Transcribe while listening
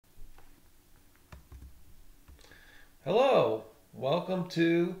Hello, welcome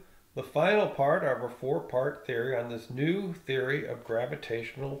to the final part of our four-part theory on this new theory of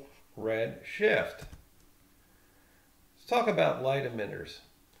gravitational redshift. Let's talk about light emitters.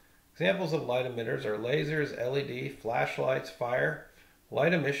 Examples of light emitters are lasers, LED, flashlights, fire.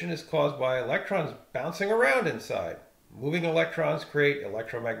 Light emission is caused by electrons bouncing around inside. Moving electrons create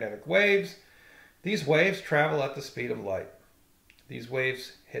electromagnetic waves. These waves travel at the speed of light. These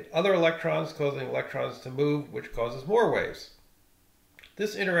waves hit other electrons, causing electrons to move, which causes more waves.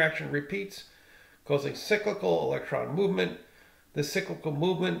 This interaction repeats, causing cyclical electron movement. This cyclical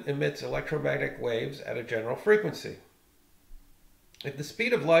movement emits electromagnetic waves at a general frequency. If the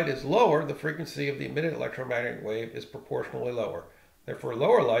speed of light is lower, the frequency of the emitted electromagnetic wave is proportionally lower. Therefore,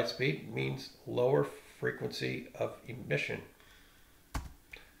 lower light speed means lower frequency of emission.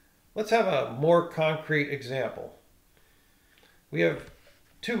 Let's have a more concrete example. We have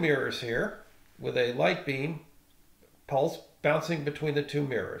two mirrors here with a light beam pulse bouncing between the two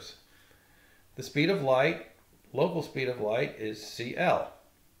mirrors. The speed of light, local speed of light, is CL.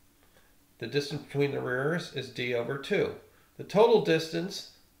 The distance between the mirrors is d over 2. The total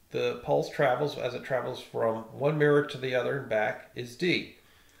distance the pulse travels as it travels from one mirror to the other and back is d.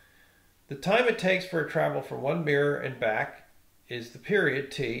 The time it takes for a travel from one mirror and back is the period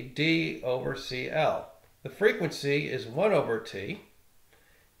t, d over CL. The frequency is 1 over t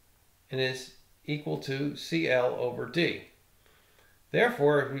and is equal to CL over d.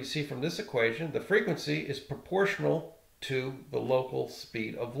 Therefore, as we see from this equation, the frequency is proportional to the local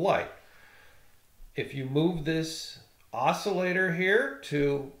speed of light. If you move this oscillator here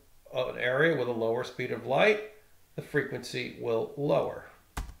to an area with a lower speed of light, the frequency will lower.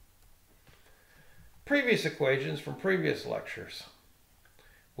 Previous equations from previous lectures.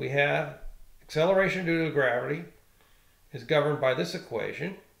 We have acceleration due to gravity is governed by this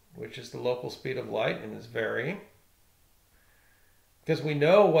equation, which is the local speed of light and is varying. Because we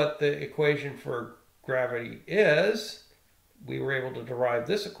know what the equation for gravity is, we were able to derive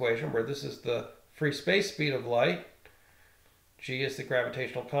this equation where this is the free space speed of light, g is the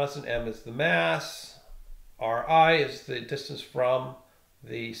gravitational constant, m is the mass, ri is the distance from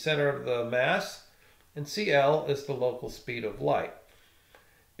the center of the mass, and cl is the local speed of light.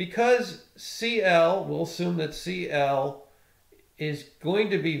 Because CL, we'll assume that CL is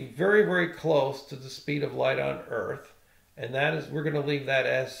going to be very, very close to the speed of light on Earth. And that is, we're going to leave that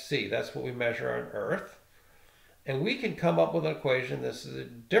as C. That's what we measure on Earth. And we can come up with an equation. This is the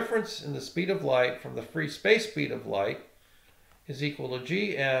difference in the speed of light from the free space speed of light is equal to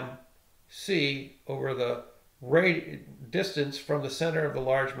gmc over the distance from the center of the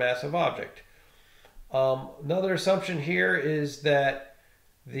large massive object. Another assumption here is that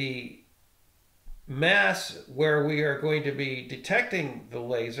the mass where we are going to be detecting the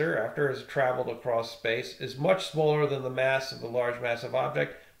laser after it has traveled across space is much smaller than the mass of the large massive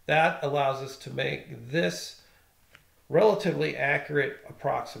object. That allows us to make this relatively accurate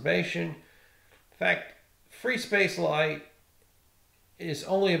approximation. In fact, free space light is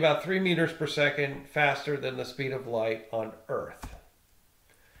only about 3 meters per second faster than the speed of light on Earth.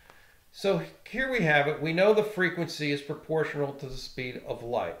 So here we have it. We know the frequency is proportional to the speed of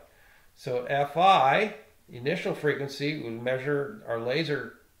light. So Fi, initial frequency, we measure our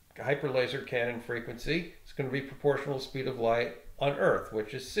laser, hyperlaser cannon frequency. It's going to be proportional to the speed of light on Earth,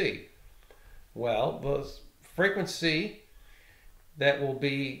 which is c. Well, the frequency that will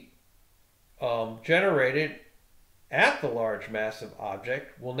be generated at the large massive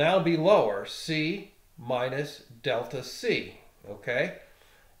object will now be lower, c minus delta c, okay?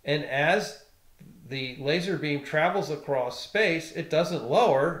 And as the laser beam travels across space, it doesn't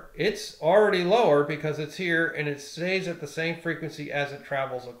lower. It's already lower because it's here and it stays at the same frequency as it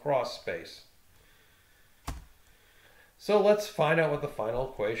travels across space. So let's find out what the final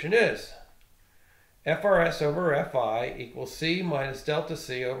equation is. FRS over Fi equals c minus delta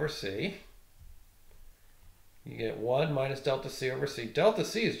c over c. You get 1 minus delta c over c. Delta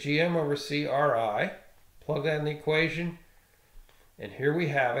c is gm over c ri. Plug that in the equation. And here we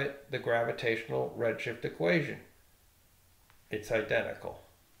have it, the gravitational redshift equation. It's identical.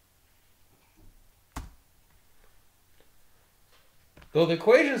 Though the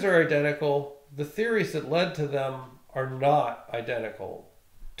equations are identical, the theories that led to them are not identical.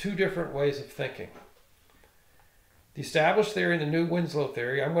 Two different ways of thinking. The established theory and the new Winslow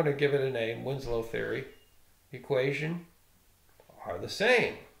theory, I'm going to give it a name, Winslow theory, equation are the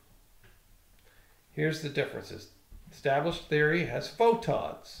same. Here's the differences. Established theory has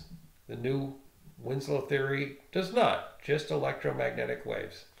photons. The new Winslow theory does not, just electromagnetic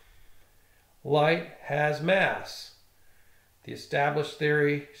waves. Light has mass. The established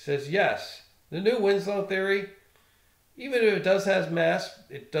theory says yes. The new Winslow theory Even if it does have mass,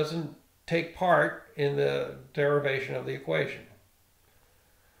 it doesn't take part in the derivation of the equation.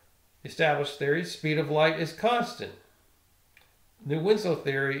 The established theory, speed of light is constant. The Winslow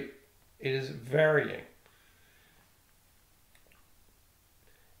theory, it is varying.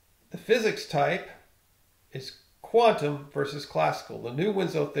 The physics type is quantum versus classical. The new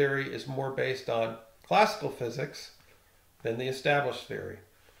Winslow theory is more based on classical physics than the established theory.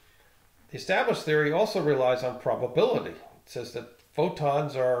 The established theory also relies on probability. It says that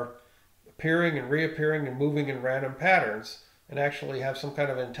photons are appearing and reappearing and moving in random patterns and actually have some kind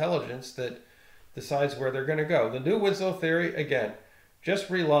of intelligence that decides where they're going to go. The new Winslow theory, again, just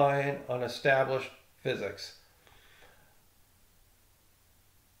relying on established physics.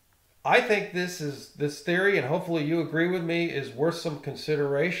 I think this theory, and hopefully you agree with me, is worth some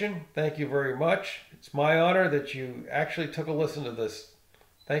consideration. Thank you very much. It's my honor that you actually took a listen to this.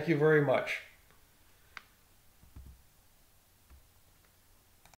 Thank you very much.